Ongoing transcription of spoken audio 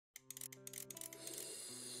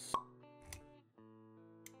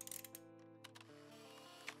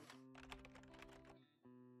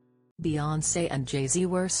Beyonce and Jay-Z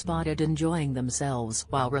were spotted enjoying themselves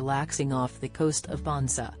while relaxing off the coast of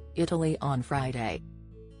Monza, Italy on Friday.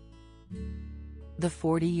 The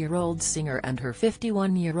 40-year-old singer and her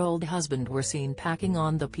 51-year-old husband were seen packing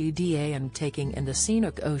on the PDA and taking in the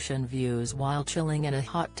scenic ocean views while chilling in a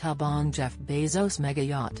hot tub on Jeff Bezos'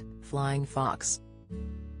 megayacht, Flying Fox.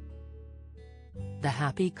 The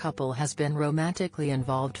happy couple has been romantically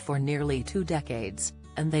involved for nearly 2 decades,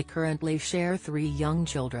 and they currently share 3 young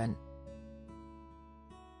children.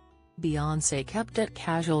 Beyonce kept it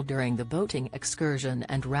casual during the boating excursion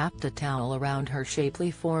and wrapped a towel around her shapely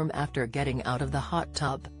form after getting out of the hot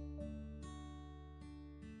tub.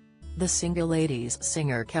 The single ladies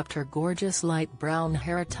singer kept her gorgeous light brown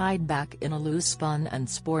hair tied back in a loose bun and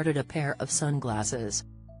sported a pair of sunglasses.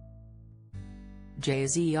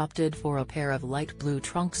 Jay-Z opted for a pair of light blue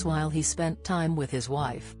trunks while he spent time with his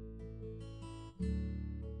wife.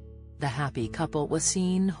 The happy couple was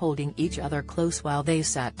seen holding each other close while they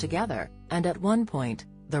sat together, and at one point,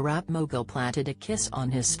 the rap mogul planted a kiss on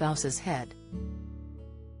his spouse's head.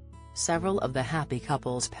 Several of the happy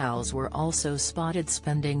couple's pals were also spotted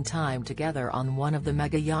spending time together on one of the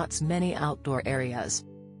mega yacht's many outdoor areas.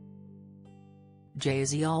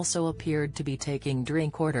 Jay-Z also appeared to be taking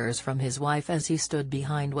drink orders from his wife as he stood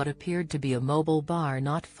behind what appeared to be a mobile bar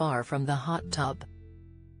not far from the hot tub.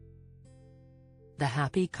 The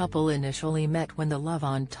happy couple initially met when the Love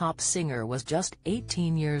on Top singer was just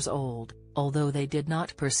 18 years old, although they did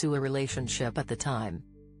not pursue a relationship at the time.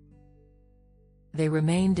 They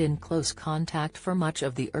remained in close contact for much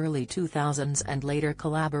of the early 2000s and later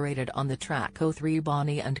collaborated on the track '03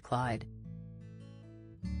 Bonnie and Clyde.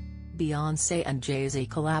 Beyonce and Jay-Z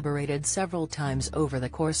collaborated several times over the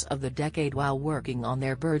course of the decade while working on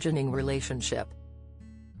their burgeoning relationship.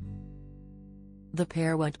 The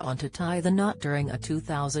pair went on to tie the knot during a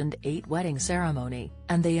 2008 wedding ceremony,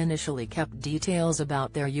 and they initially kept details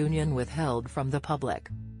about their union withheld from the public.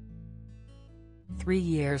 3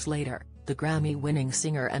 years later, the Grammy-winning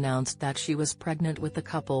singer announced that she was pregnant with the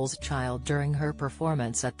couple's child during her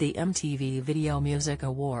performance at the MTV Video Music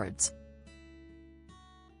Awards.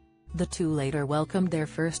 The two later welcomed their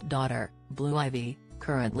first daughter, Blue Ivy,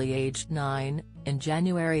 currently aged 9, in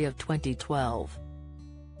January of 2012.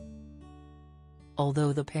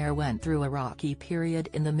 Although the pair went through a rocky period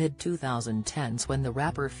in the mid-2010s when the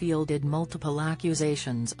rapper fielded multiple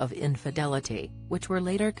accusations of infidelity, which were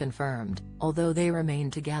later confirmed, although they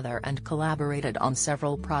remained together and collaborated on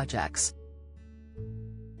several projects.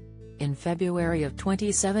 In February of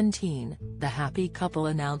 2017, the happy couple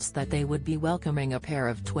announced that they would be welcoming a pair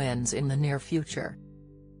of twins in the near future.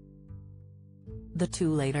 The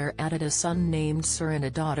two later added a son named Sir and a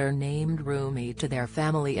daughter named Rumi to their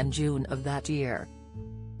family in June of that year.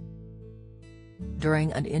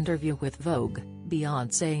 During an interview with Vogue,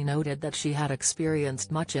 Beyonce noted that she had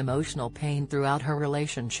experienced much emotional pain throughout her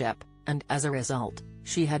relationship, and as a result,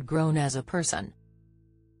 she had grown as a person.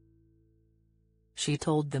 She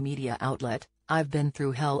told the media outlet, "I've been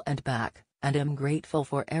through hell and back, and am grateful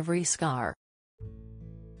for every scar."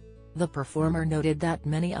 The performer noted that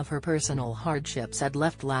many of her personal hardships had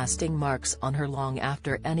left lasting marks on her long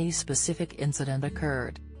after any specific incident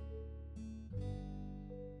occurred.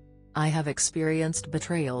 "I have experienced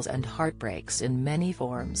betrayals and heartbreaks in many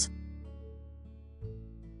forms.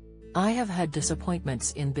 I have had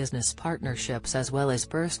disappointments in business partnerships as well as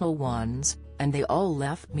personal ones, and they all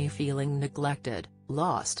left me feeling neglected,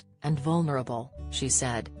 lost, and vulnerable," she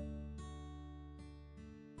said.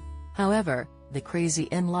 However, the Crazy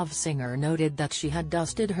in Love singer noted that she had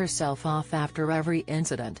dusted herself off after every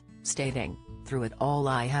incident, stating, "Through it all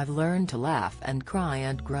I have learned to laugh and cry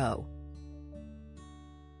and grow."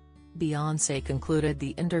 Beyonce concluded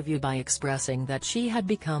the interview by expressing that she had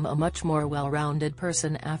become a much more well-rounded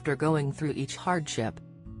person after going through each hardship.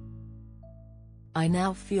 "I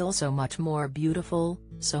now feel so much more beautiful,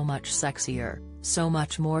 so much sexier, so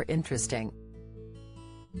much more interesting,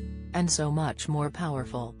 and so much more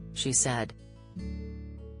powerful," she said.